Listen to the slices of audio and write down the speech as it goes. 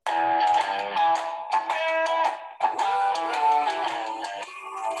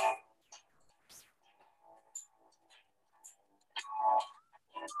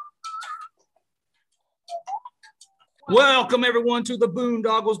Welcome, everyone, to the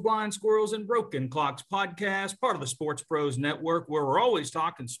Boondoggles, Blind Squirrels, and Broken Clocks podcast, part of the Sports Pros Network, where we're always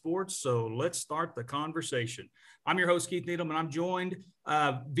talking sports. So let's start the conversation. I'm your host, Keith Needham, and I'm joined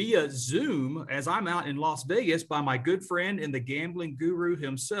via Zoom as I'm out in Las Vegas by my good friend and the gambling guru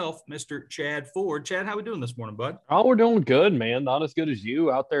himself, Mr. Chad Ford. Chad, how we doing this morning, bud? Oh, we're doing good, man. Not as good as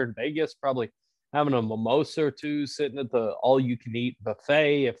you out there in Vegas, probably having a mimosa or two, sitting at the all-you-can-eat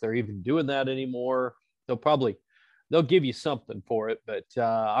buffet, if they're even doing that anymore. They'll give you something for it, but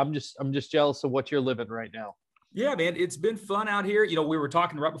I'm just jealous of what you're living right now. Yeah, man, it's been fun out here. You know, we were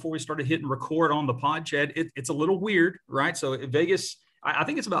talking right before we started hitting record on the pod, Chad. It's a little weird, right? So Vegas, I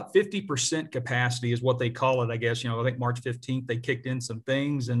think it's about 50% capacity is what they call it, I guess. You know, I think March 15th, they kicked in some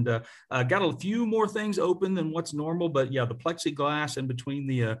things and got a few more things open than what's normal. But yeah, the plexiglass in between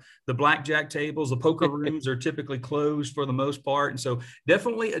the blackjack tables, the poker rooms are typically closed for the most part. And so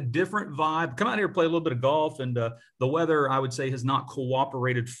definitely a different vibe. Come out here, play a little bit of golf. And the weather, I would say, has not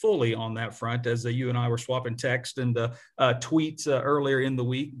cooperated fully on that front, as you and I were swapping text and tweets earlier in the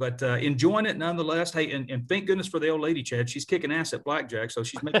week. But enjoying it nonetheless. Hey, and thank goodness for the old lady, Chad. She's kicking ass at blackjack. So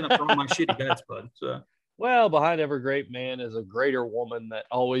she's making up for all my shitty bets, bud. So. Well, behind every great man is a greater woman that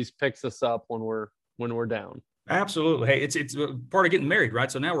always picks us up when we're down. Absolutely. Hey, it's part of getting married,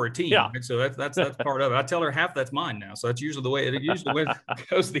 right? So now we're a team. Yeah. Right? So that's part of it. I tell her half that's mine now. So that's usually the way it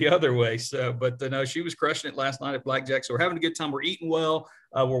goes the other way. So, but no, she was crushing it last night at blackjack. So we're having a good time. We're eating well.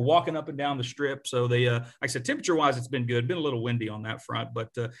 We're walking up and down the strip. So they, like I said, temperature wise, it's been good. Been a little windy on that front, but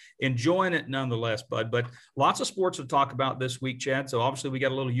enjoying it nonetheless, bud. But lots of sports to talk about this week, Chad. So obviously we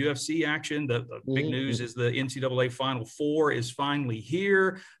got a little UFC action. The big news is the NCAA Final Four is finally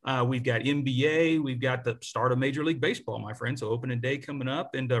here. We've got NBA. We've got the start of Major League Baseball, my friend. So opening day coming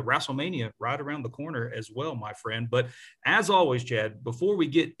up, and WrestleMania right around the corner as well, my friend. But as always, Chad, before we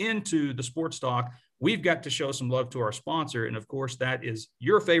get into the sports talk, we've got to show some love to our sponsor. And of course, that is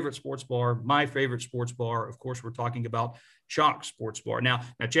your favorite sports bar, my favorite sports bar. Of course, we're talking about Chalk Sports Bar. Now,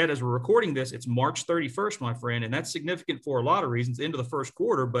 Chad, as we're recording this, it's March 31st, my friend, and that's significant for a lot of reasons into the first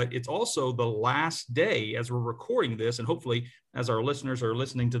quarter, but it's also the last day as we're recording this. And hopefully, as our listeners are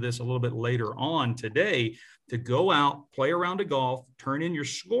listening to this a little bit later on today, to go out, play a round of golf, turn in your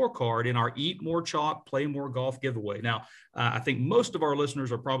scorecard in our Eat More Chalk, Play More Golf giveaway. Now, I think most of our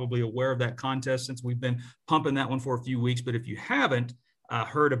listeners are probably aware of that contest since we've been pumping that one for a few weeks. But if you haven't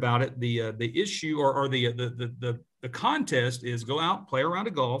heard about it, the issue or the contest is go out, play a round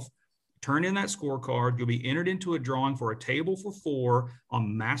of golf, turn in that scorecard. You'll be entered into a drawing for a table for four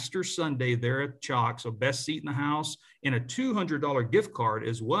on Master Sunday there at Chalk. So best seat in the house and a $200 gift card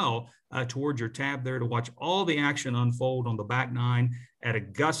as well towards your tab there to watch all the action unfold on the back nine at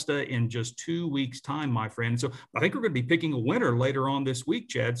Augusta in just 2 weeks' time, my friend. So I think we're going to be picking a winner later on this week,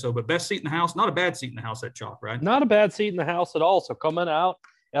 Chad. So, but best seat in the house, not a bad seat in the house at Chalk, right? Not a bad seat in the house at all. So coming out,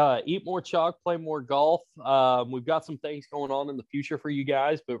 eat more chalk, play more golf. We've got some things going on in the future for you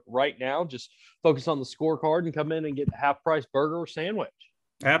guys, but right now, just focus on the scorecard and come in and get the half-price burger or sandwich.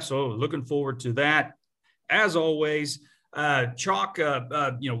 Absolutely. Looking forward to that. As always, Chalk,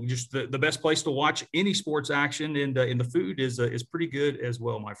 just the best place to watch any sports action, and the food is pretty good as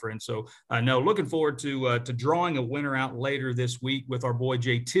well, my friend. So, looking forward to drawing a winner out later this week with our boy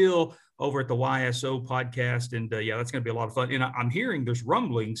Jay Till over at the YSO podcast, and that's going to be a lot of fun. And I'm hearing there's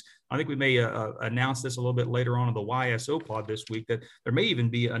rumblings. I think we may announce this a little bit later on in the YSO pod this week that there may even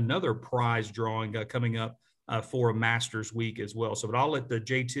be another prize drawing coming up for a Masters week as well. So, but I'll let the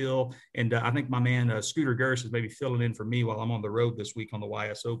J Till and I think my man Scooter Garris is maybe filling in for me while I'm on the road this week on the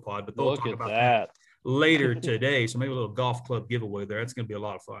YSO pod. But they'll talk about that later today. So maybe a little golf club giveaway there. That's going to be a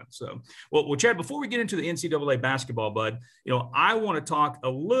lot of fun. So, well, Chad, before we get into the NCAA basketball, bud, I want to talk a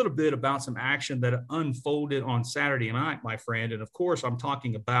little bit about some action that unfolded on Saturday night, my friend. And of course, I'm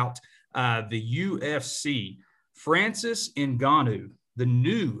talking about the UFC. Francis Ngannou, the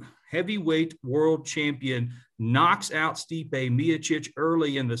new heavyweight world champion, knocks out Stipe Miocic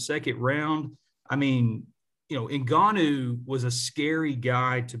early in the second round. I mean, Ngannou was a scary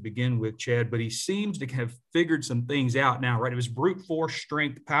guy to begin with, Chad, but he seems to have figured some things out now, right? It was brute force,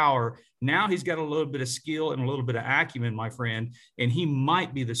 strength, power. Now he's got a little bit of skill and a little bit of acumen, my friend, and he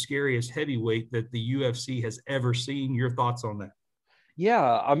might be the scariest heavyweight that the UFC has ever seen. Your thoughts on that?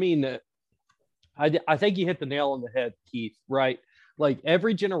 Yeah, I mean, I think you hit the nail on the head, Keith, right? Like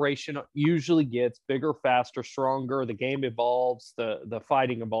every generation usually gets bigger, faster, stronger. The game evolves, the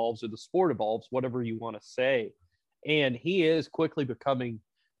fighting evolves, or the sport evolves, whatever you want to say. And he is quickly becoming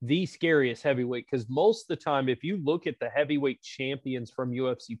the scariest heavyweight because most of the time, if you look at the heavyweight champions from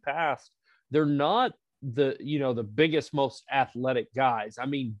UFC past, they're not the biggest, most athletic guys. I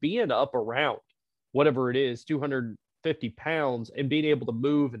mean, being up around whatever it is, 200 250 pounds and being able to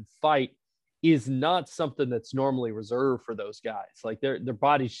move and fight is not something that's normally reserved for those guys. Like their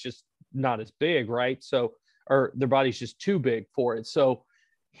body's just not as big, right? So, or their body's just too big for it. So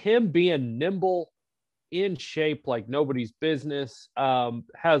him being nimble, in shape like nobody's business,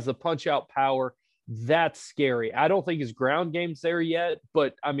 has the punch out power. That's scary. I don't think his ground game's there yet,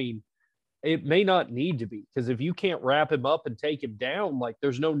 but I mean, it may not need to be, because if you can't wrap him up and take him down, like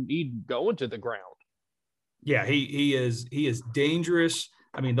there's no need going to the ground. Yeah, he is dangerous.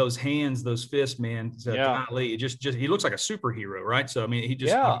 I mean, those hands, those fists, man. Golly, just he looks like a superhero, right? So I mean, he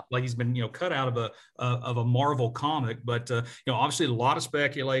just like he's been cut out of a Marvel comic. But obviously a lot of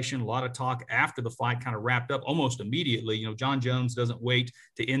speculation, a lot of talk after the fight kind of wrapped up almost immediately. Jon Jones doesn't wait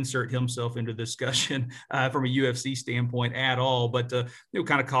to insert himself into discussion from a UFC standpoint at all. But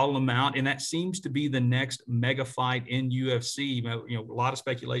kind of calling him out, and that seems to be the next mega fight in UFC. A lot of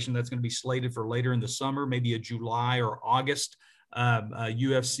speculation that's going to be slated for later in the summer, maybe a July or August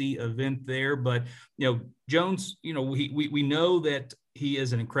UFC event there. But Jones, we know that he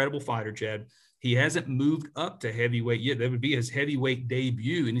is an incredible fighter, Chad. He hasn't moved up to heavyweight yet. That would be his heavyweight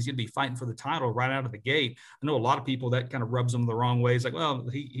debut, and he's going to be fighting for the title right out of the gate. I know a lot of people that kind of rubs them the wrong way. It's like, well,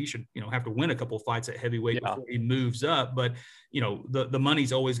 he should have to win a couple of fights at heavyweight before he moves up. But the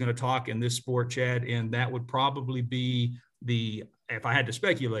money's always going to talk in this sport, Chad, and that would probably be if I had to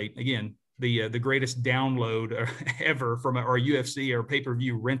speculate again, the greatest download ever from our UFC or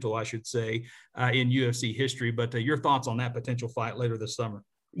pay-per-view rental, I should say, in UFC history. But your thoughts on that potential fight later this summer?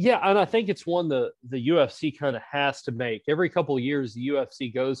 Yeah, and I think it's one the UFC kind of has to make. Every couple of years, the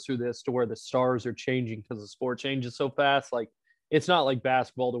UFC goes through this to where the stars are changing because the sport changes so fast. Like, it's not like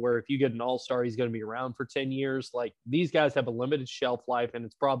basketball to where if you get an all-star, he's going to be around for 10 years. Like, these guys have a limited shelf life, and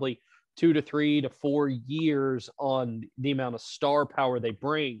it's probably 2 to 3 to 4 years on the amount of star power they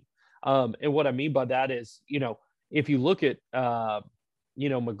bring. And what I mean by that is, if you look at,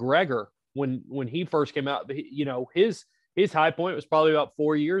 McGregor, when he first came out, his high point was probably about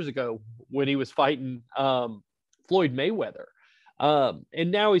 4 years ago when he was fighting Floyd Mayweather.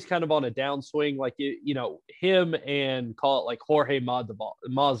 And now he's kind of on a downswing, like, him and call it like Jorge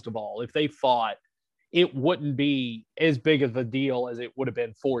Masvidal. If they fought, it wouldn't be as big of a deal as it would have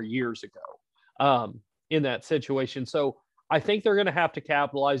been 4 years ago in that situation. So I think they're going to have to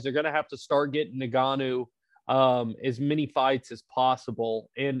capitalize. They're going to have to start getting Ngannou as many fights as possible.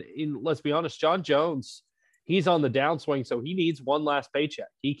 And let's be honest, Jon Jones, he's on the downswing, so he needs one last paycheck.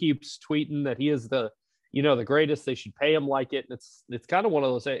 He keeps tweeting that he is the greatest. They should pay him like it. And it's kind of one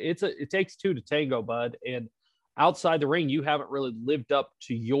of those. It takes two to tango, bud. And outside the ring, you haven't really lived up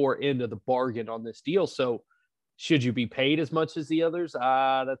to your end of the bargain on this deal. So should you be paid as much as the others?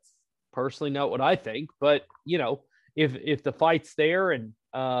 That's personally not what I think. But if the fight's there, and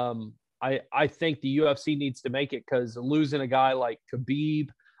I think the UFC needs to make it, because losing a guy like Khabib,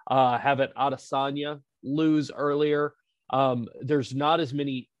 having Adesanya lose earlier, there's not as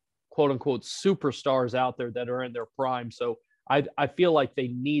many quote unquote superstars out there that are in their prime. So I feel like they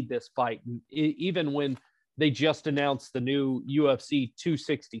need this fight. And even when they just announced the new UFC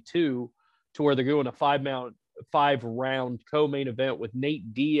 262, to where they're doing a 5-round co-main event with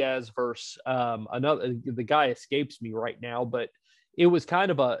Nate Diaz versus the guy escapes me right now, but it was kind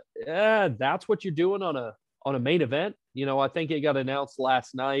of that's what you're doing on a main event. I think it got announced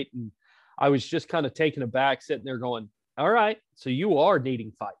last night, and I was just kind of taken aback sitting there going, all right, so you are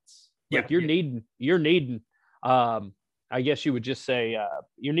needing fights. Like you're needing I guess you would just say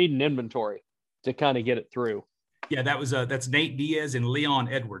you're needing inventory to kind of get it through. Yeah, that's Nate Diaz and Leon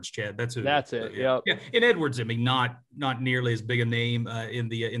Edwards, Chad. That's it. Yeah. And Edwards, I mean, not nearly as big a name in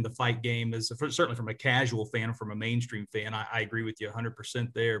the fight game as certainly from a casual fan, from a mainstream fan. I agree with you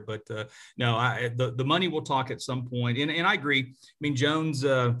 100% there. But no, the money will talk at some point. And I agree. I mean, Jones,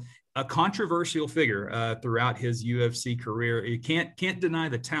 a controversial figure throughout his UFC career. You can't deny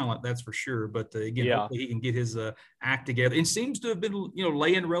the talent, that's for sure. But again, hopefully he can get his act together. And seems to have been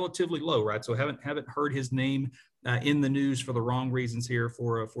laying relatively low, right? So haven't heard his name in the news for the wrong reasons here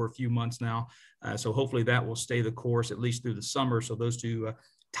for a few months now. So hopefully that will stay the course at least through the summer, so those two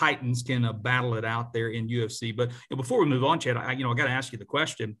titans can battle it out there in UFC. But before we move on, Chad, I got to ask you the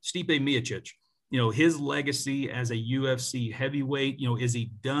question: Stipe Miocic, his legacy as a UFC heavyweight, is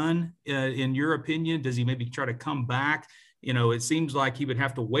he done in your opinion? Does he maybe try to come back? It seems like he would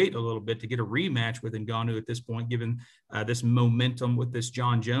have to wait a little bit to get a rematch with Ngannou at this point, given this momentum with this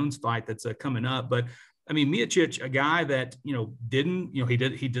Jon Jones fight that's coming up. But I mean, Miocic, a guy that,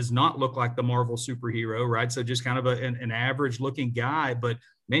 he does not look like the Marvel superhero, right? So just kind of an average looking guy. But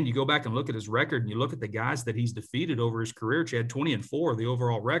man, you go back and look at his record and you look at the guys that he's defeated over his career, Chad, 20-4, the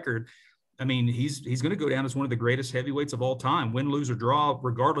overall record. I mean, he's going to go down as one of the greatest heavyweights of all time, win, lose, or draw,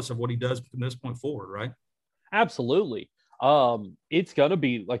 regardless of what he does from this point forward, right? Absolutely. It's going to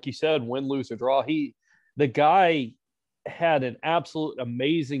be, like you said, win, lose, or draw. The guy had an absolute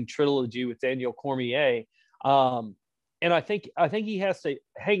amazing trilogy with Daniel Cormier. And I think he has to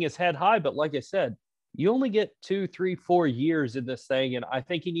hang his head high. But like I said, you only get 2, 3, 4 years in this thing. And I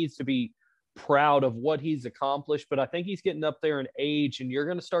think he needs to be proud of what he's accomplished. But I think he's getting up there in age, and you're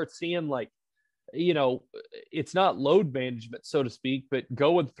going to start seeing, like, it's not load management, so to speak, but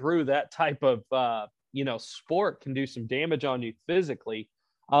going through that type of, sport can do some damage on you physically.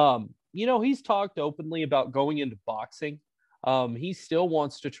 He's talked openly about going into boxing. He still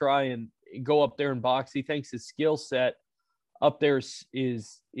wants to try and go up there and box. He thinks his skill set up there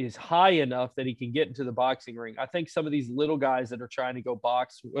is high enough that he can get into the boxing ring. I think some of these little guys that are trying to go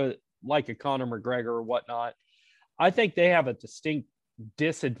box, like a Conor McGregor or whatnot, I think they have a distinct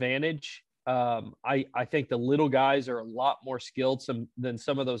disadvantage. I think the little guys are a lot more skilled than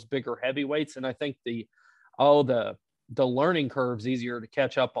some of those bigger heavyweights. And I think the learning curve's easier to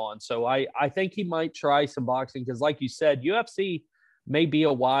catch up on. So I think he might try some boxing because, like you said, UFC may be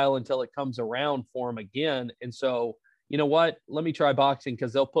a while until it comes around for him again. And so, you know what? Let me try boxing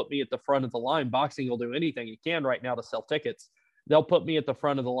because they'll put me at the front of the line. Boxing will do anything it can right now to sell tickets. They'll put me at the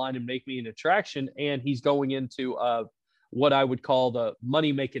front of the line and make me an attraction. And he's going into what I would call the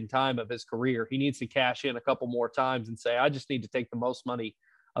money-making time of his career. He needs to cash in a couple more times and say, I just need to take the most money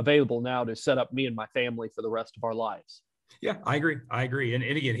available now to set up me and my family for the rest of our lives. Yeah, I agree. And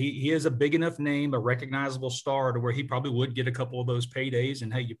again, he is a big enough name, a recognizable star to where he probably would get a couple of those paydays.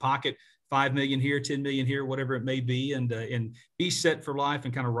 And hey, you pocket 5 million here, 10 million here, whatever it may be, and be set for life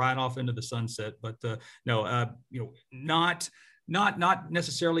and kind of ride off into the sunset. But not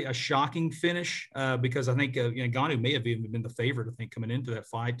necessarily a shocking finish because I think Ngannou may have even been the favorite, I think, coming into that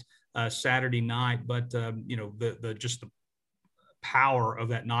fight Saturday night. But the power of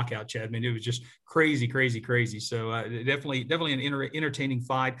that knockout, Chad. I mean, it was just crazy. So definitely an entertaining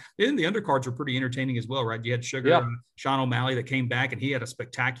fight. And the undercards were pretty entertaining as well, right? You had Sugar, Sean O'Malley that came back, and he had a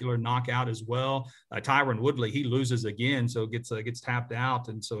spectacular knockout as well. Tyron Woodley, he loses again, so gets tapped out,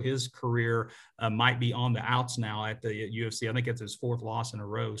 and so his career might be on the outs now at the UFC. I think it's his 4th loss in a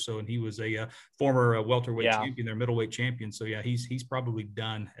row. So, and he was a former welterweight champion, their middleweight champion. So yeah, he's probably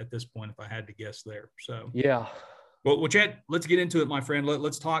done at this point, if I had to guess there. So yeah. Well, Chad, let's get into it, my friend.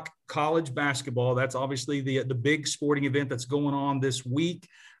 Let's talk college basketball. That's obviously the big sporting event that's going on this week.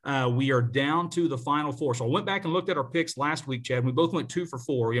 We are down to the Final Four. So I went back and looked at our picks last week, Chad. We both went 2 for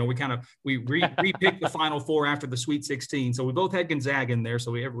 4. We repicked the Final Four after the Sweet 16. So we both had Gonzaga in there. So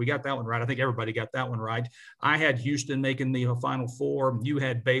we got that one right. I think everybody got that one right. I had Houston making the Final Four. You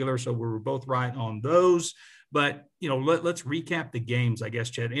had Baylor. So we were both right on those. But, let's recap the games, I guess,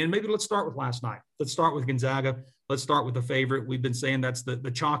 Chad. And maybe let's start with last night. Let's start with Gonzaga. Let's start with the favorite. We've been saying that's the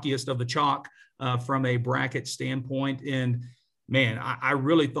chalkiest of the chalk from a bracket standpoint. And, man, I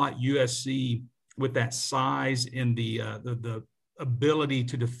really thought USC, with that size and the ability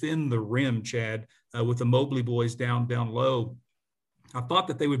to defend the rim, Chad, with the Mobley boys down low, I thought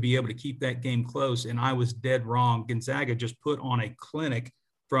that they would be able to keep that game close, and I was dead wrong. Gonzaga just put on a clinic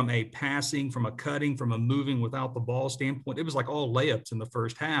from a passing, from a cutting, from a moving without the ball standpoint. It was like all layups in the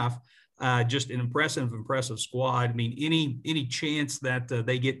first half. Just an impressive squad. I mean, any chance that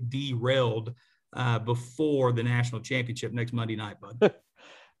they get derailed before the national championship next Monday night, bud?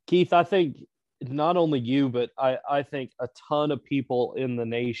 Keith, I think not only you, but I think a ton of people in the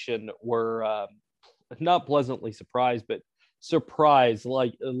nation were not pleasantly surprised, but surprised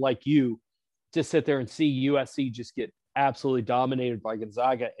like you to sit there and see USC just get absolutely dominated by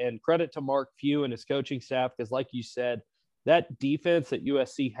Gonzaga. And credit to Mark Few and his coaching staff, because like you said, that defense that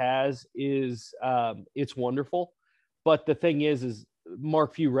USC has is it's wonderful. But the thing is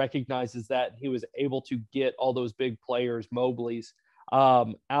Mark Few recognizes that he was able to get all those big players, Mobley's,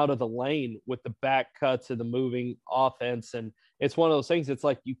 out of the lane with the back cuts and the moving offense. And it's one of those things. It's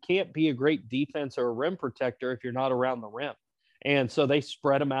like you can't be a great defense or a rim protector if you're not around the rim. And so they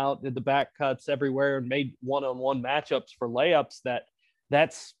spread them out, did the back cuts everywhere, and made one-on-one matchups for layups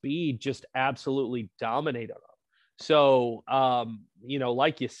that speed just absolutely dominated them. So,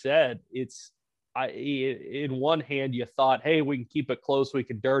 like you said, in one hand, you thought, hey, we can keep it close, we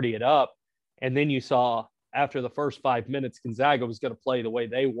can dirty it up. And then you saw after the first 5 minutes, Gonzaga was going to play the way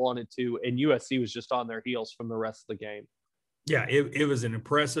they wanted to, and USC was just on their heels from the rest of the game. Yeah, it was an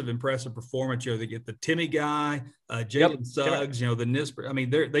impressive performance. You know, they get the Timmy guy, Yep. Jalen Suggs, you know, the Nisper. I mean,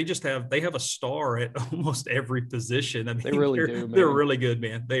 they have a star at almost every position. I They mean, really do, they're man. really good,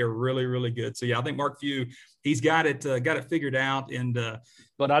 man. They are really, really good. So yeah, I think Mark Few, he's got it figured out. And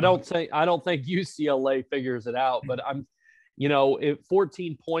But I don't think UCLA figures it out. But if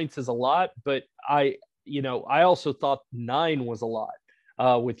 14 points is a lot, but I also thought 9 was a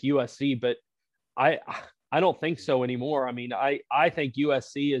lot with USC, but I I don't think so anymore. I mean, I think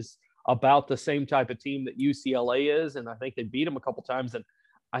USC is about the same type of team that UCLA is, and I think they beat them a couple times, and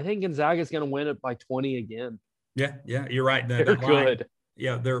I think Gonzaga is going to win it by 20 again. yeah, you're right. They're That line, good.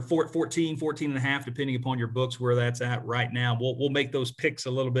 yeah, they're 14 and a half, depending upon your books where that's at right now. We'll make those picks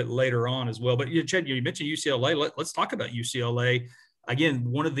a little bit later on as well. But Chad, you mentioned UCLA. Let's talk about UCLA.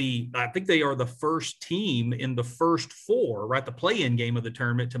 Again, I think they are the first team in the first 4, right? The play-in game of the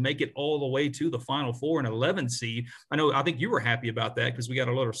tournament to make it all the way to the Final Four and 11 seed. I think you were happy about that because we got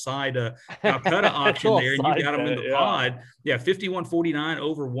a little side Calcutta option there, and you got them in the pod. Yeah, 51-49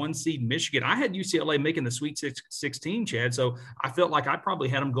 over 1 seed Michigan. I had UCLA making the Sweet 16, Chad, so I felt like I probably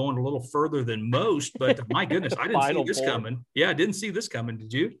had them going a little further than most. But my goodness, I didn't see this coming. Yeah, I didn't see this coming.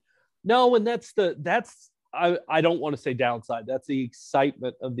 Did you? No, and that's I don't want to say downside. That's the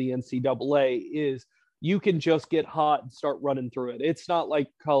excitement of the NCAA is you can just get hot and start running through it. It's not like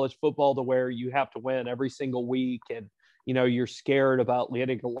college football to where you have to win every single week and you're scared about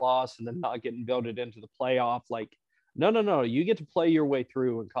getting a loss and then not getting voted into the playoff. Like, no. You get to play your way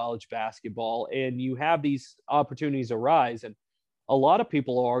through in college basketball and you have these opportunities arise. And a lot of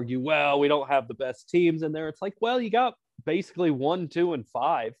people argue, well, we don't have the best teams in there. It's like, well, you got basically 1, 2, and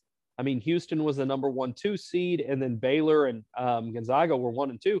 5. I mean, Houston was the number 1, 2 seed, and then Baylor and Gonzaga were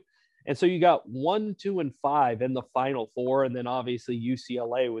 1 and 2. And so you got 1, 2, and 5 in the Final Four. And then obviously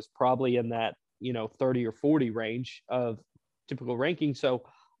UCLA was probably in that, 30 or 40 range of typical ranking. So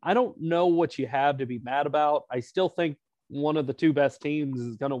I don't know what you have to be mad about. I still think one of the 2 best teams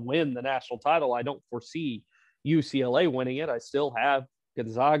is going to win the national title. I don't foresee UCLA winning it. I still have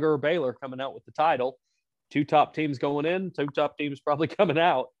Gonzaga or Baylor coming out with the title. 2 top teams going in, 2 top teams probably coming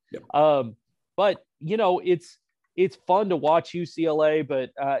out. Yep. But it's fun to watch UCLA,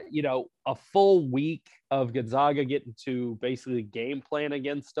 but a full week of Gonzaga getting to basically game plan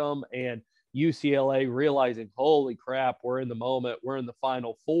against them and UCLA realizing, holy crap, we're in the moment, we're in the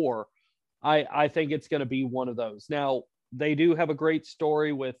Final Four. I think it's going to be one of those. Now, they do have a great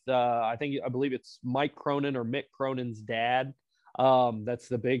story with I believe it's Mike Cronin or Mick Cronin's dad. That's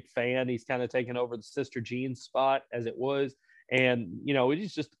the big fan. He's kind of taken over the Sister Jean spot as it was. And,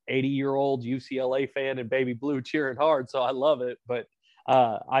 he's just 80-year-old UCLA fan and baby blue cheering hard. So I love it. But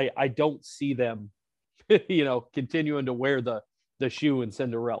I don't see them, continuing to wear the shoe in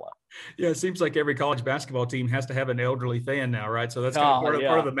Cinderella. Yeah, it seems like every college basketball team has to have an elderly fan now, right? So that's kind of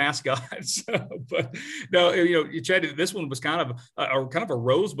part of the mascot. So, but no, Chad, this one was kind of a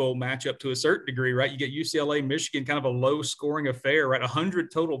Rose Bowl matchup to a certain degree, right? You get UCLA, Michigan, kind of a low scoring affair, right?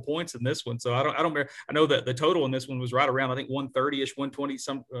 100 total points in this one. So I know that the total in this one was right around, I think 130ish, 120,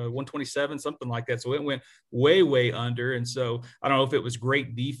 127, something like that. So it went way, way under. And so I don't know if it was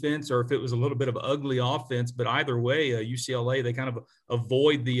great defense or if it was a little bit of ugly offense, but either way, UCLA, they kind of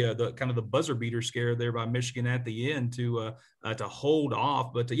avoid the kind of the buzzer beater scare there by Michigan at the end to hold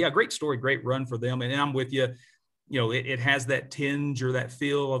off. But yeah, great story, great run for them. And I'm with you. It has that tinge or that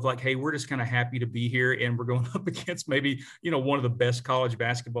feel of like, hey, we're just kind of happy to be here, and we're going up against maybe one of the best college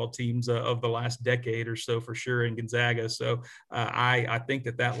basketball teams of the last decade or so for sure in Gonzaga. So I think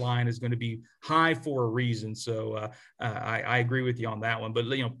that line is going to be high for a reason. So I agree with you on that one. But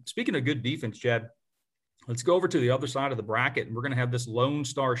speaking of good defense, Chad, let's go over to the other side of the bracket, and we're going to have this Lone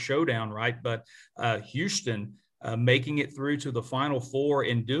Star showdown, right? But Houston making it through to the Final Four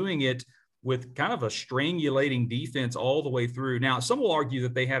and doing it with kind of a strangulating defense all the way through. Now, some will argue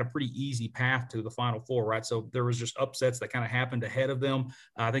that they had a pretty easy path to the Final Four, right? So there was just upsets that kind of happened ahead of them.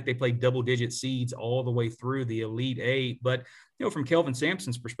 I think they played double-digit seeds all the way through the Elite Eight. But from Kelvin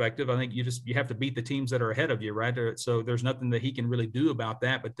Sampson's perspective, I think you have to beat the teams that are ahead of you, right? So there's nothing that he can really do about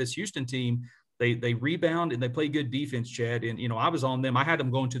that. But this Houston team, they rebound and they play good defense, Chad. And, I was on them. I had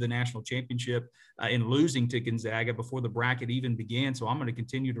them going to the national championship and losing to Gonzaga before the bracket even began. So I'm going to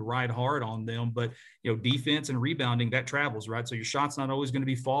continue to ride hard on them. But, defense and rebounding, that travels, right? So your shot's not always going to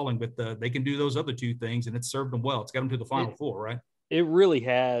be falling, but they can do those other 2 things, and it's served them well. It's got them to the Final Four, right? It really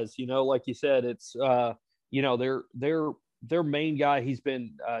has. Like you said, it's, their main guy, he's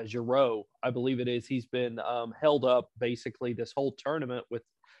been Giroux, I believe it is. He's been held up basically this whole tournament with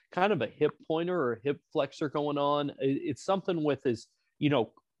kind of a hip pointer or hip flexor going on. It's something with his,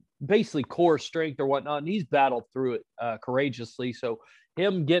 basically core strength or whatnot, and he's battled through it courageously. So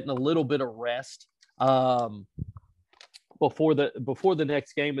him getting a little bit of rest before the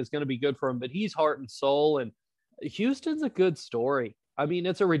next game is going to be good for him. But he's heart and soul, and Houston's a good story. I mean,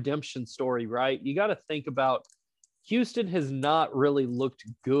 it's a redemption story, right? You got to think about Houston has not really looked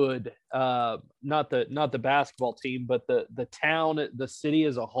good. Not the basketball team, but the town, the city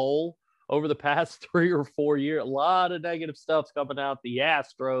as a whole over the past 3 or 4 years. A lot of negative stuff's coming out. The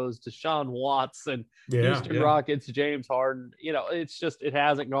Astros, Deshaun Watson, Houston Rockets, James Harden. It's just, it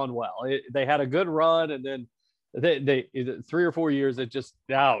hasn't gone well. They had a good run, and then they 3 or 4 years, it just,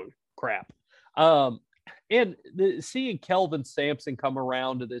 crap. And seeing Kelvin Sampson come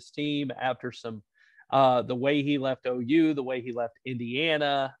around to this team after some the way he left OU, the way he left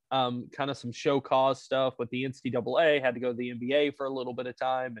Indiana, kind of some show cause stuff with the NCAA, had to go to the NBA for a little bit of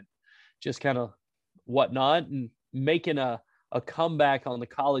time and just kind of whatnot, and making a comeback on the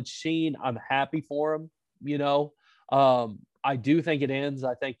college scene. I'm happy for him. I do think it ends.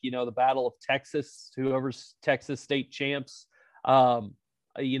 I think, the Battle of Texas, whoever's Texas state champs, I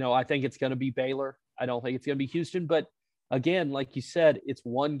think it's going to be Baylor. I don't think it's going to be Houston, but again, like you said, it's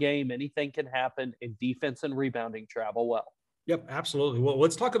one game. Anything can happen, and defense and rebounding travel well. Yep, absolutely. Well,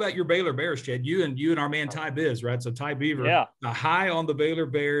 let's talk about your Baylor Bears, Chad. You and our man Ty Biz, right? So Ty Beaver, high on the Baylor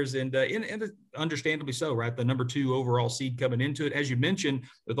Bears, and understandably so, right? The number 2 overall seed coming into it, as you mentioned,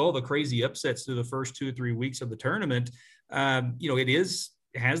 with all the crazy upsets through the first 2 or 3 weeks of the tournament.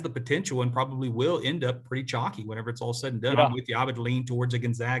 It has the potential and probably will end up pretty chalky whenever it's all said and done. I'm with you. I would lean towards a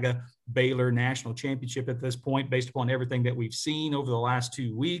Gonzaga Baylor national championship at this point, based upon everything that we've seen over the last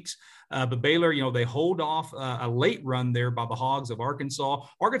 2 weeks. But Baylor, they hold off a late run there by the Hogs of Arkansas.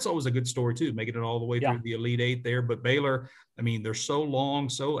 Arkansas was a good story too, making it all the way through the Elite Eight there. But Baylor, I mean, they're so long,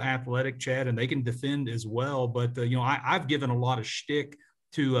 so athletic, Chad, and they can defend as well. But, I've given a lot of shtick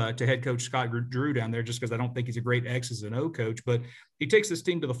to head coach Scott Drew down there, just because I don't think he's a great X's and O coach, but he takes this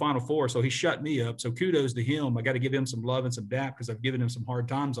team to the Final Four, so he shut me up. So kudos to him. I got to give him some love and some dap, because I've given him some hard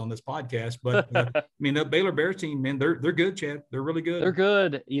times on this podcast. But I mean, the Baylor Bears team, man, they're good, Chad. They're really good. They're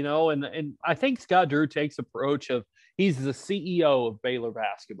good, and I think Scott Drew takes approach of, he's the CEO of Baylor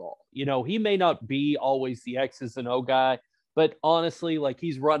basketball. He may not be always the X's and O guy, but honestly, like,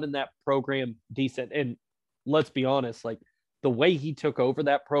 he's running that program decent. And let's be honest, like, the way he took over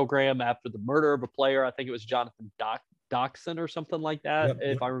that program after the murder of a player, I think it was Jonathan Doxson or something like that,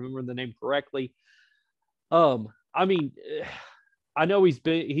 if I remember the name correctly. I mean, I know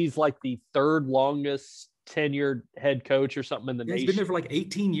he's like the 3rd longest tenured head coach or something in the nation. He's been there for like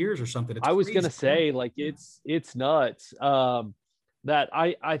 18 years or something. I was going to say, like, it's nuts. That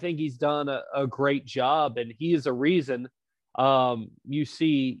I think he's done a great job, and he is a reason you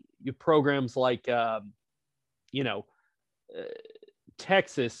see programs like,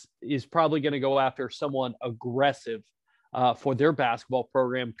 Texas is probably going to go after someone aggressive for their basketball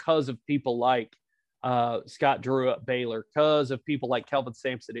program because of people like Scott Drew at Baylor, because of people like Kelvin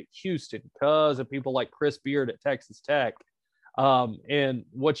Sampson at Houston, because of people like Chris Beard at Texas Tech. And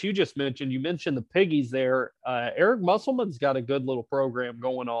what you just mentioned, you mentioned the Piggies there. Eric Musselman's got a good little program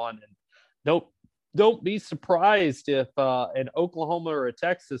going on, and don't be surprised if an Oklahoma or a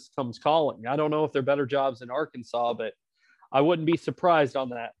Texas comes calling. I don't know if they're better jobs in Arkansas, but I wouldn't be surprised on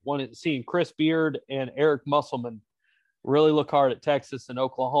that one, seeing Chris Beard and Eric Musselman really look hard at Texas and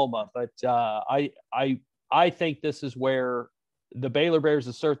Oklahoma. But I think this is where the Baylor Bears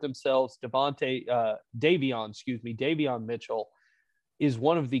assert themselves. Davion Mitchell is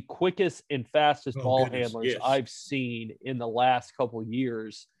one of the quickest and fastest ball handlers I've seen in the last couple of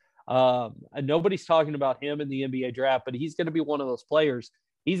years. And nobody's talking about him in the NBA draft, but he's going to be one of those players.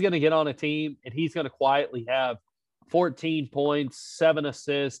 He's going to get on a team, and he's going to quietly have 14 points, 7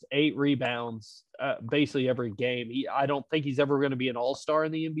 assists, 8 rebounds, basically every game. I don't think he's ever going to be an all-star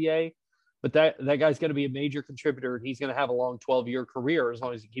in the NBA, but that guy's going to be a major contributor, and he's going to have a long 12-year career as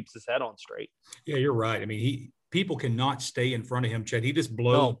long as he keeps his head on straight. Yeah, you're right. I mean, people cannot stay in front of him, Chet. He just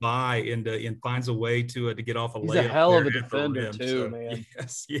blows by and finds a way to get off a layup. He's a hell of a defender too, man.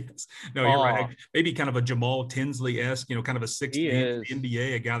 Yes. No, you're right. Maybe kind of a Jamal Tinsley-esque, kind of a 6 man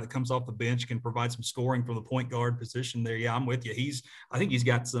NBA, a guy that comes off the bench, can provide some scoring from the point guard position there. Yeah, I'm with you. I think he's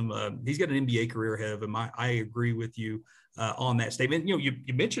got he's got an NBA career ahead of him. I agree with you on that statement. You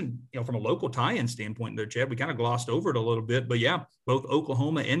mentioned, from a local tie-in standpoint there, Chad, we kind of glossed over it a little bit, but yeah, both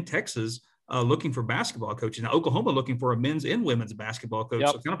Oklahoma and Texas looking for basketball coaches. Now, Oklahoma looking for a men's and women's basketball coach. Yep.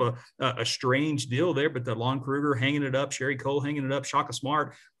 So kind of a strange deal there, but the Lon Kruger hanging it up, Sherry Cole hanging it up, Shaka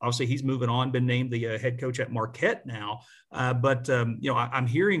Smart, obviously he's moving on, been named the head coach at Marquette now. But I'm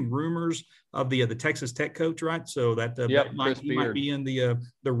hearing rumors of the Texas Tech coach, right? So that he might be in the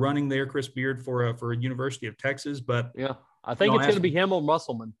running there, Chris Beard for University of Texas. But yeah, I think it's going to be him or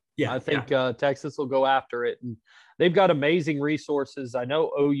Musselman. Yeah, I think Texas will go after it, and they've got amazing resources. I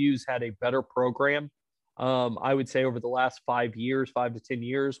know OU's had a better program. I would say over the last 5 to 10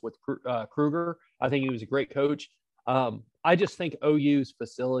 years with Kruger. I think he was a great coach. I just think OU's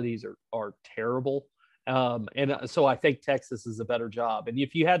facilities are terrible. And so I think Texas is a better job. And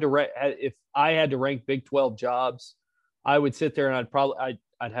if you had to, if I had to rank Big 12 jobs, I would sit there and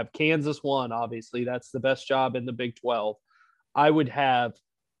I'd have Kansas one. Obviously, that's the best job in the Big 12. I would have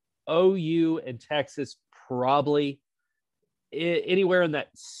OU and Texas probably anywhere in that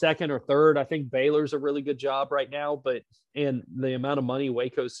second or third. I think Baylor's a really good job right now, and the amount of money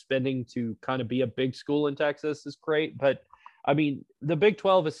Waco's spending to kind of be a big school in Texas is great. But I mean, the Big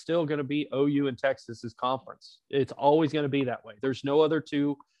 12 is still going to be OU and Texas's conference. It's always going to be that way. There's no other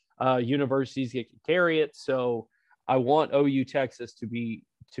two universities that can carry it. So I want OU Texas to be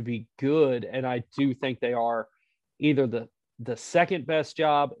good, and I do think they are either the second best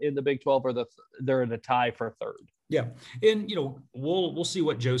job in the Big 12 or they're in a tie for third. Yeah. And, we'll see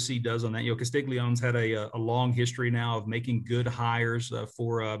what Joe C does on that. Castiglione's had a long history now of making good hires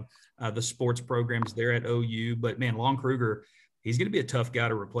for the sports programs there at OU. But, man, Lon Kruger, he's going to be a tough guy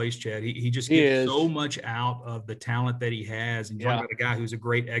to replace, Chad. He just gets so much out of the talent that he has. And you're talking about a guy who's a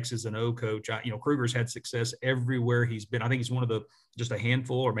great X's and O coach. Kruger's had success everywhere he's been. I think he's one of just a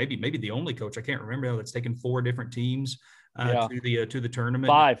handful, or maybe the only coach, I can't remember, that's taken 4 different teams to the tournament.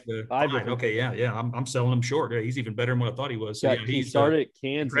 Five. Okay. Yeah. I'm selling him short. He's even better than what I thought he was. So, he started at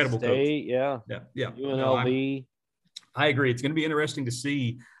Kansas State. Coach. Yeah. UNLV. I agree. It's going to be interesting to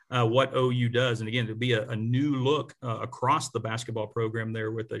see what OU does. And again, it'll be a new look across the basketball program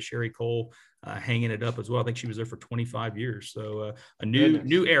there with Sherry Cole hanging it up as well. I think she was there for 25 years. So a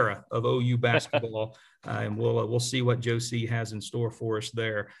new era of OU basketball. And we'll see what Joe C has in store for us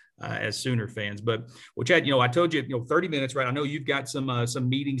there as Sooner fans. But Chad, I told you, 30 minutes, right? I know you've got some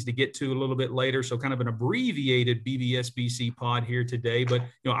meetings to get to a little bit later. So kind of an abbreviated BVSBC pod here today. But,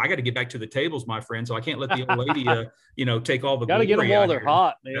 I got to get back to the tables, my friend. So I can't let the old lady, take all the got to get them while they're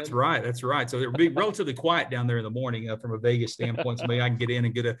hot, man. That's right. So it'll be relatively quiet down there in the morning from a Vegas standpoint. So maybe I can get in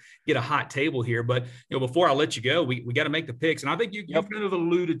and get a hot table here. But, before I let you go, we got to make the picks. And I think you've kind of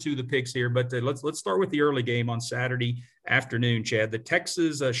alluded to the picks here. But let's start with the early game on Saturday afternoon, Chad. The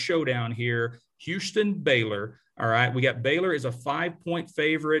Texas showdown here, Houston-Baylor. All right, we got Baylor as a 5-point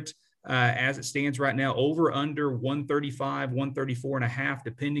favorite as it stands right now, over under 135, 134.5,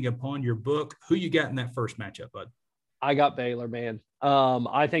 depending upon your book. Who you got in that first matchup, bud? I got Baylor, man.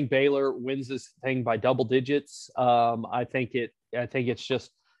 I think Baylor wins this thing by double digits. I think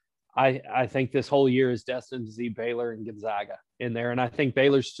this whole year is destined to see Baylor and Gonzaga in there. And I think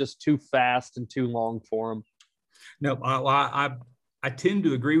Baylor's just too fast and too long for them. No, I tend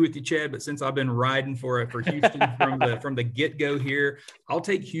to agree with you, Chad, but since I've been riding for Houston from the get-go here, I'll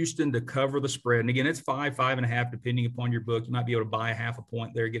take Houston to cover the spread. And again, it's 5.5, depending upon your book. You might be able to buy a half a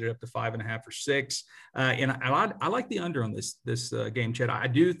point there, get it up to 5.5 or 6. And I like the under on this game, Chad. I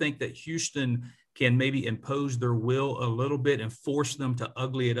do think that Houston can maybe impose their will a little bit and force them to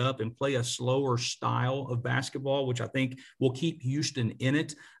ugly it up and play a slower style of basketball, which I think will keep Houston in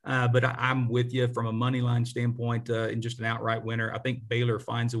it. But I'm with you from a money line standpoint and just an outright winner. I think Baylor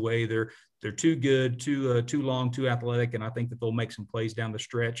finds a way. They're too good, too long, too athletic, and I think that they'll make some plays down the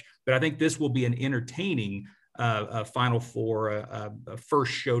stretch. But I think this will be an entertaining Final Four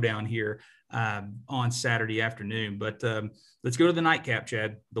first showdown here on Saturday afternoon. But let's go to the nightcap,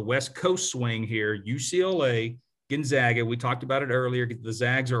 Chad. The West Coast swing here, UCLA, Gonzaga. We talked about it earlier. The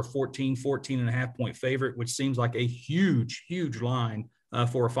Zags are a 14.5 point favorite, which seems like a huge, huge line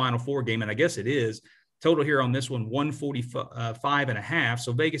for a Final Four game. And I guess it is. Total here on this one, 145.5.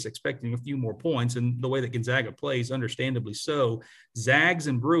 So Vegas expecting a few more points. And the way that Gonzaga plays, understandably so. Zags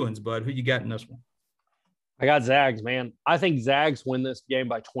and Bruins, bud, who you got in this one? I got Zags, man. I think Zags win this game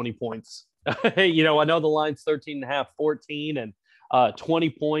by 20 points. I know the line's 13.5, 14, and 20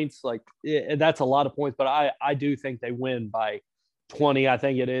 points. Like, that's a lot of points, but I do think they win by 20. I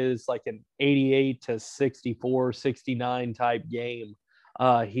think it is like an 88 to 64, 69 type game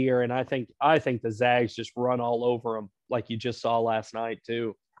here. And I think the Zags just run all over them like you just saw last night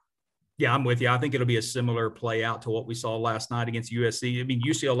too. Yeah, I'm with you. I think it'll be a similar play out to what we saw last night against USC. I mean,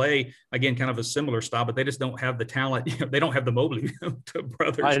 UCLA, again, kind of a similar style, but they just don't have the talent. They don't have the Mobley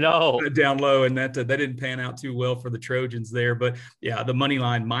brothers I know. down low, and that didn't pan out too well for the Trojans there. But yeah, the money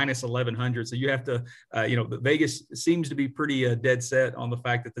line minus 1,100. So you have to, Vegas seems to be pretty dead set on the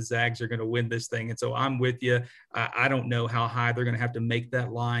fact that the Zags are going to win this thing. And so I'm with you. I don't know how high they're going to have to make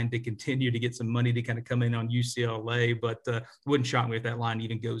that line to continue to get some money to kind of come in on UCLA, but wouldn't shock me if that line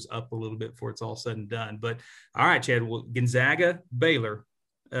even goes up a little bit before it's all said and done. But all right, Chad, well, Gonzaga, Baylor,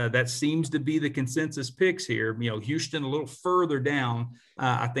 that seems to be the consensus picks here. Houston a little further down.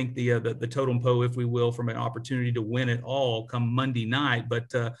 I think the totem pole, if we will, from an opportunity to win it all come Monday night. But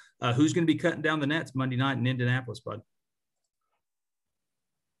who's going to be cutting down the nets Monday night in Indianapolis, bud?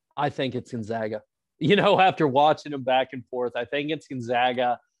 I think it's Gonzaga. After watching them back and forth, I think it's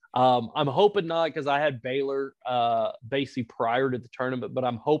Gonzaga. I'm hoping not, because I had Baylor basically prior to the tournament, but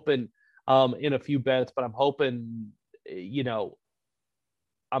I'm hoping in a few bets, but I'm hoping,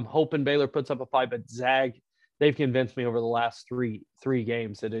 Baylor puts up a fight, but Zag, they've convinced me over the last three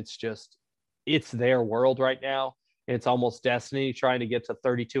games that it's their world right now. It's almost destiny trying to get to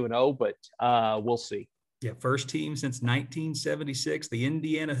 32-0, but we'll see. Yeah, first team since 1976, the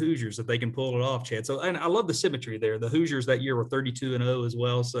Indiana Hoosiers, if they can pull it off, Chad. So, and I love the symmetry there. The Hoosiers that year were 32-0 as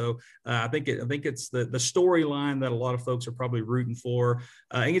well. So, I think it's the storyline that a lot of folks are probably rooting for.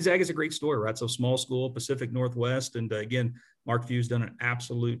 And Gonzaga is a great story, right? So, small school, Pacific Northwest, and again, Mark Few's done an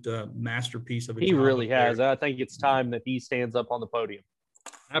absolute masterpiece of a job. He really has. I think it's time that he stands up on the podium.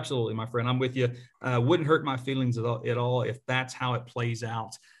 Absolutely, my friend. I'm with you. Wouldn't hurt my feelings at all if that's how it plays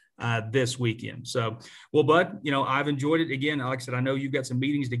out this weekend. So, well, Bud, I've enjoyed it. Again, like I said, I know you've got some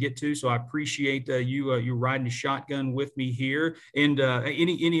meetings to get to, so I appreciate you riding the shotgun with me here. And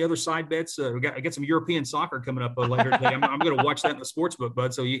any other side bets? I got some European soccer coming up later today. I'm going to watch that in the sports book,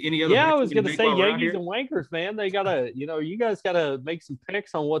 Bud. So any other? Yeah, I was going to say Yankees and Wankers, man. They gotta, you guys gotta make some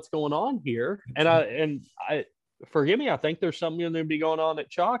picks on what's going on here. And I forgive me, I think there's something going to be going on at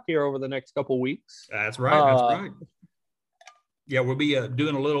Chalk here over the next couple of weeks. That's right. That's right. Yeah, we'll be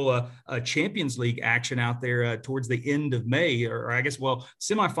doing a little Champions League action out there towards the end of May, or I guess,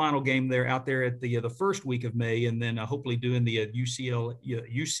 semifinal game there out there at the first week of May, and then hopefully doing the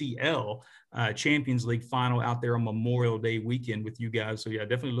UCL Champions League final out there on Memorial Day weekend with you guys. So yeah,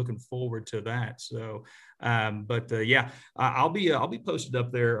 definitely looking forward to that. So, I'll be posted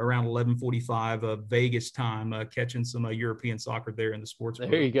up there around 11:45 Vegas time, catching some European soccer there in the sports.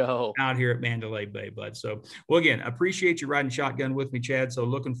 There you go. Out here at Mandalay Bay, bud. So, well, again, appreciate you riding shotgun with me, Chad. So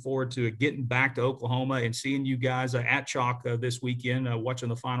looking forward to getting back to Oklahoma and seeing you guys at Chalk this weekend, watching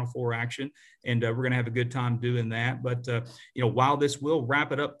the Final Four action. And we're going to have a good time doing that. But, while this will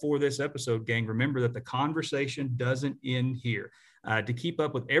wrap it up for this episode, gang, remember that the conversation doesn't end here. To keep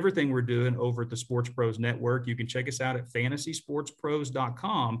up with everything we're doing over at the Sports Pros Network, you can check us out at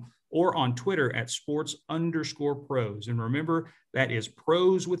fantasysportspros.com or on Twitter at sports_pros. And remember, that is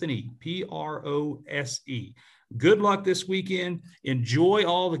pros with an E, PROSE. Good luck this weekend. Enjoy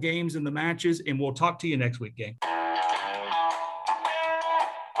all the games and the matches, and we'll talk to you next week, gang.